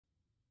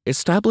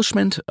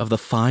Establishment of the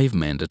 5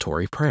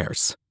 mandatory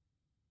prayers.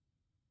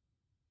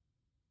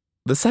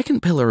 The second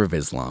pillar of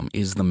Islam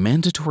is the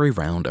mandatory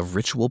round of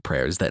ritual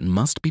prayers that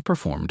must be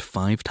performed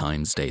 5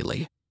 times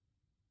daily.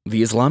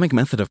 The Islamic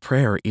method of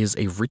prayer is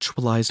a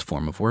ritualized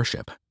form of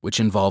worship, which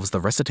involves the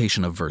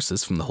recitation of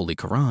verses from the Holy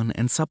Quran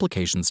and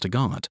supplications to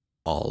God,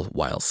 all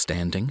while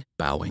standing,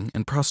 bowing,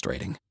 and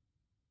prostrating.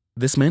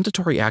 This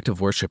mandatory act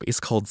of worship is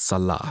called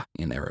salah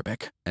in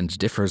Arabic and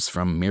differs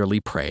from merely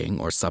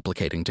praying or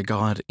supplicating to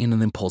God in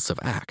an impulsive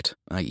act,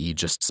 i.e.,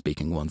 just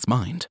speaking one's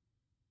mind.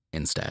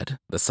 Instead,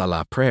 the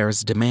salah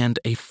prayers demand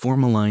a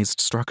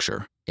formalized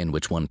structure in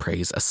which one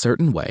prays a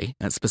certain way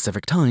at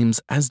specific times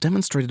as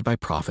demonstrated by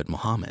Prophet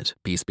Muhammad,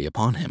 peace be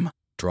upon him,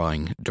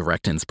 drawing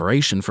direct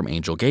inspiration from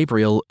Angel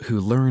Gabriel, who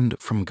learned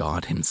from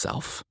God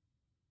himself.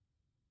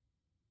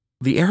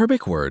 The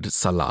Arabic word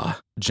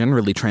salah,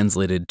 generally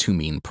translated to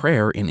mean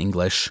prayer in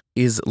English,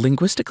 is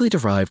linguistically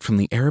derived from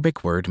the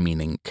Arabic word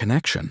meaning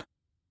connection.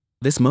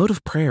 This mode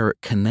of prayer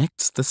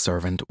connects the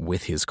servant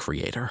with his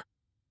creator.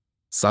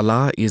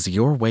 Salah is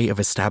your way of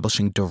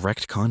establishing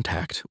direct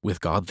contact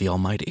with God the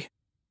Almighty.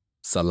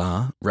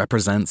 Salah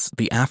represents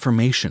the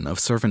affirmation of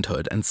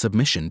servanthood and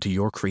submission to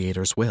your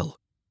Creator's will.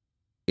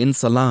 In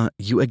Salah,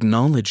 you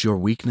acknowledge your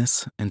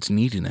weakness and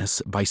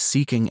neediness by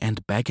seeking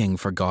and begging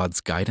for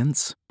God's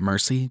guidance,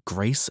 mercy,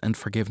 grace, and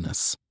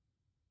forgiveness.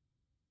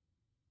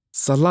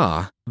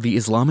 Salah, the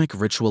Islamic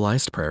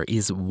ritualized prayer,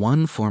 is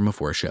one form of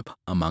worship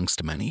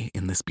amongst many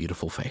in this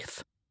beautiful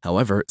faith.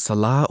 However,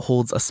 Salah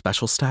holds a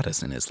special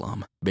status in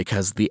Islam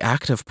because the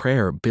act of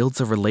prayer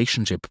builds a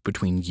relationship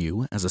between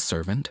you as a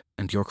servant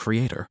and your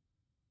Creator.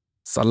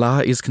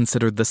 Salah is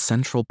considered the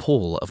central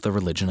pole of the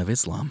religion of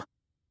Islam.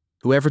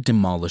 Whoever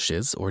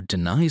demolishes or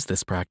denies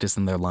this practice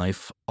in their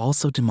life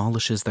also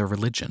demolishes their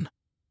religion.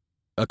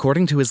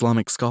 According to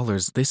Islamic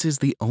scholars, this is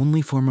the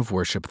only form of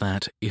worship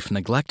that, if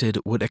neglected,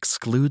 would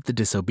exclude the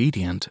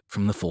disobedient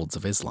from the folds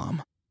of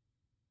Islam.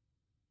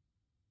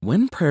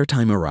 When prayer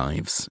time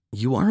arrives,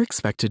 you are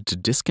expected to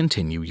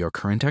discontinue your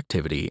current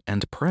activity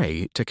and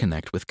pray to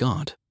connect with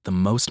God, the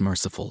most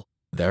merciful,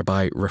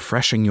 thereby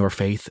refreshing your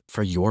faith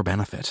for your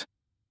benefit.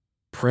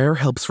 Prayer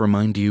helps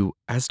remind you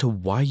as to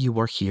why you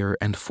are here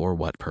and for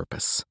what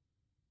purpose.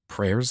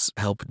 Prayers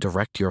help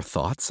direct your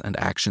thoughts and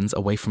actions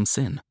away from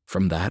sin,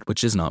 from that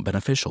which is not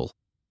beneficial.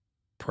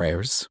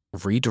 Prayers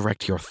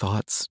redirect your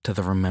thoughts to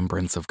the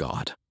remembrance of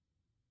God.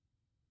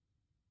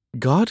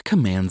 God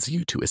commands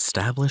you to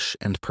establish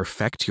and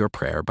perfect your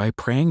prayer by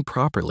praying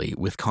properly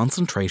with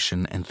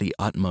concentration and the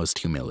utmost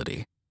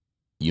humility.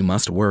 You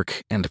must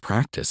work and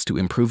practice to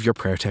improve your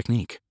prayer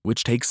technique,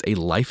 which takes a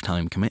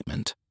lifetime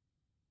commitment.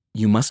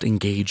 You must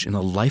engage in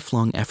a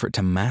lifelong effort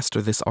to master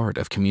this art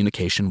of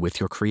communication with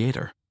your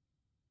Creator.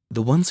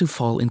 The ones who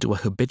fall into a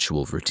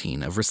habitual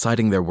routine of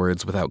reciting their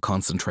words without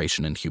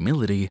concentration and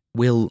humility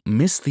will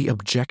miss the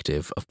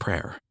objective of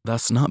prayer,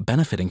 thus not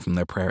benefiting from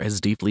their prayer as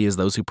deeply as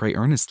those who pray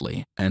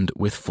earnestly and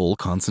with full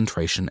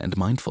concentration and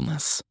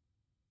mindfulness.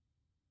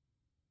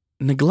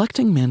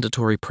 Neglecting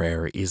mandatory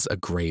prayer is a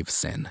grave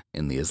sin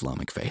in the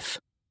Islamic faith.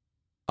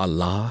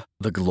 Allah,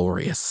 the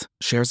Glorious,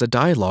 shares a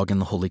dialogue in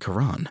the Holy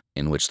Quran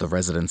in which the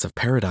residents of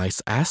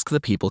paradise ask the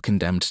people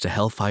condemned to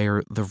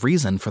hellfire the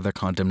reason for their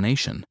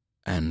condemnation,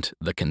 and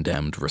the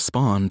condemned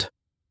respond,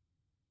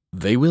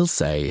 "They will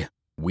say,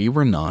 'We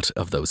were not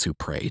of those who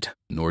prayed,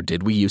 nor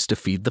did we used to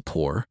feed the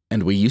poor,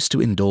 and we used to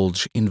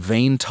indulge in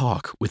vain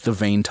talk with the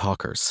vain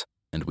talkers,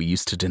 and we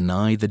used to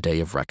deny the day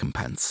of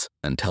recompense,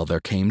 until there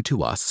came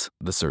to us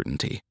the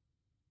certainty.'"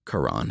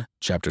 Quran,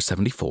 chapter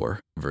 74,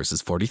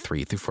 verses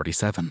 43 through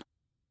 47.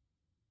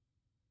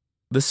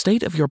 The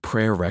state of your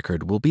prayer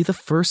record will be the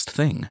first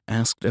thing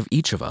asked of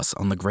each of us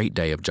on the great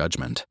day of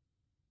judgment.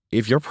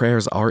 If your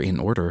prayers are in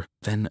order,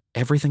 then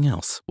everything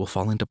else will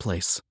fall into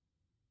place.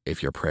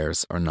 If your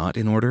prayers are not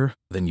in order,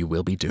 then you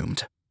will be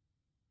doomed.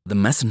 The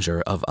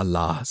Messenger of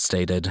Allah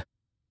stated,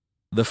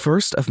 "The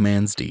first of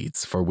man's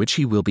deeds for which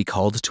he will be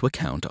called to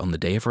account on the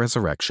day of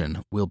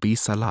resurrection will be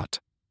salat.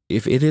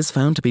 If it is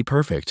found to be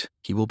perfect,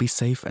 he will be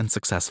safe and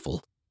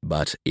successful.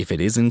 But if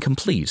it is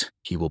incomplete,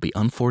 he will be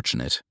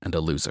unfortunate and a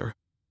loser."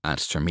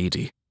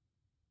 At-Tirmidhi.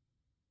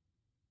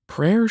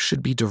 Prayer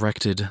should be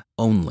directed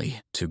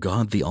only to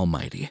God the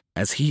Almighty,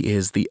 as He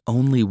is the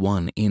only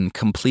one in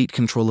complete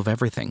control of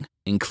everything,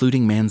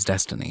 including man's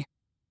destiny.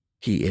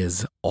 He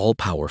is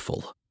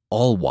all-powerful,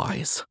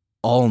 all-wise,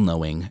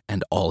 all-knowing,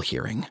 and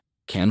all-hearing,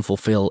 can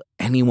fulfill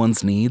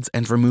anyone's needs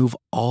and remove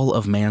all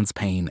of man's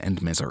pain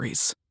and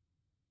miseries.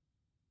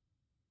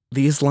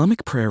 The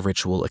Islamic prayer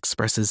ritual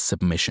expresses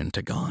submission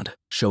to God,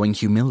 showing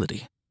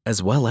humility,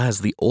 as well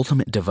as the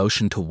ultimate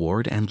devotion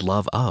toward and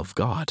love of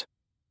God.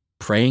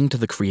 Praying to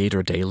the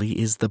Creator daily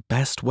is the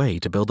best way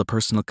to build a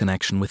personal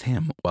connection with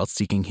Him while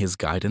seeking His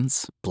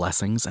guidance,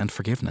 blessings, and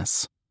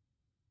forgiveness.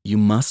 You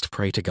must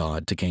pray to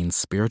God to gain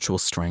spiritual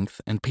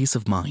strength and peace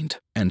of mind,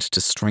 and to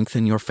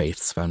strengthen your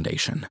faith's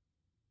foundation.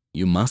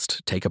 You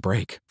must take a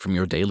break from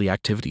your daily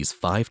activities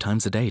 5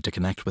 times a day to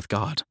connect with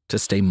God, to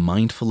stay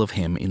mindful of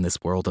Him in this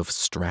world of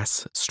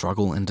stress,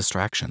 struggle, and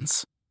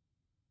distractions.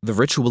 The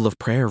ritual of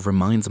prayer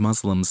reminds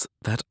Muslims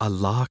that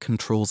Allah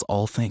controls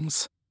all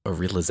things, a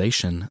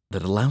realization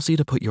that allows you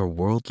to put your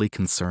worldly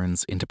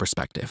concerns into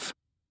perspective.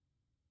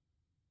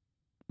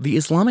 The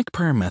Islamic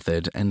prayer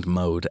method and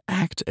mode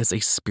act as a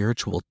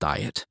spiritual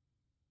diet.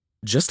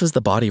 Just as the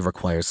body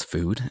requires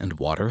food and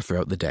water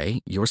throughout the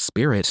day, your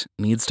spirit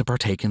needs to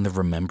partake in the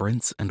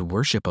remembrance and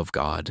worship of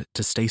God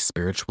to stay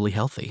spiritually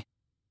healthy.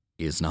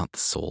 Is not the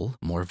soul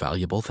more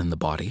valuable than the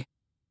body?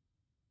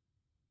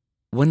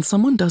 When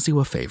someone does you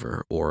a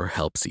favor or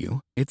helps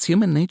you, it's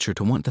human nature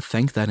to want to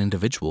thank that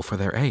individual for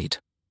their aid.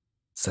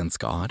 Since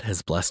God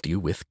has blessed you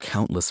with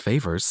countless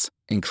favors,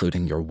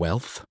 including your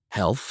wealth,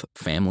 health,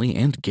 family,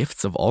 and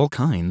gifts of all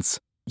kinds,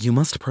 you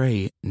must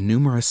pray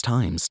numerous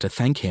times to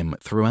thank Him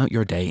throughout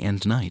your day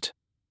and night.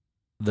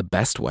 The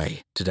best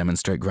way to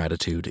demonstrate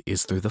gratitude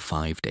is through the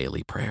 5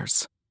 daily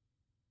prayers.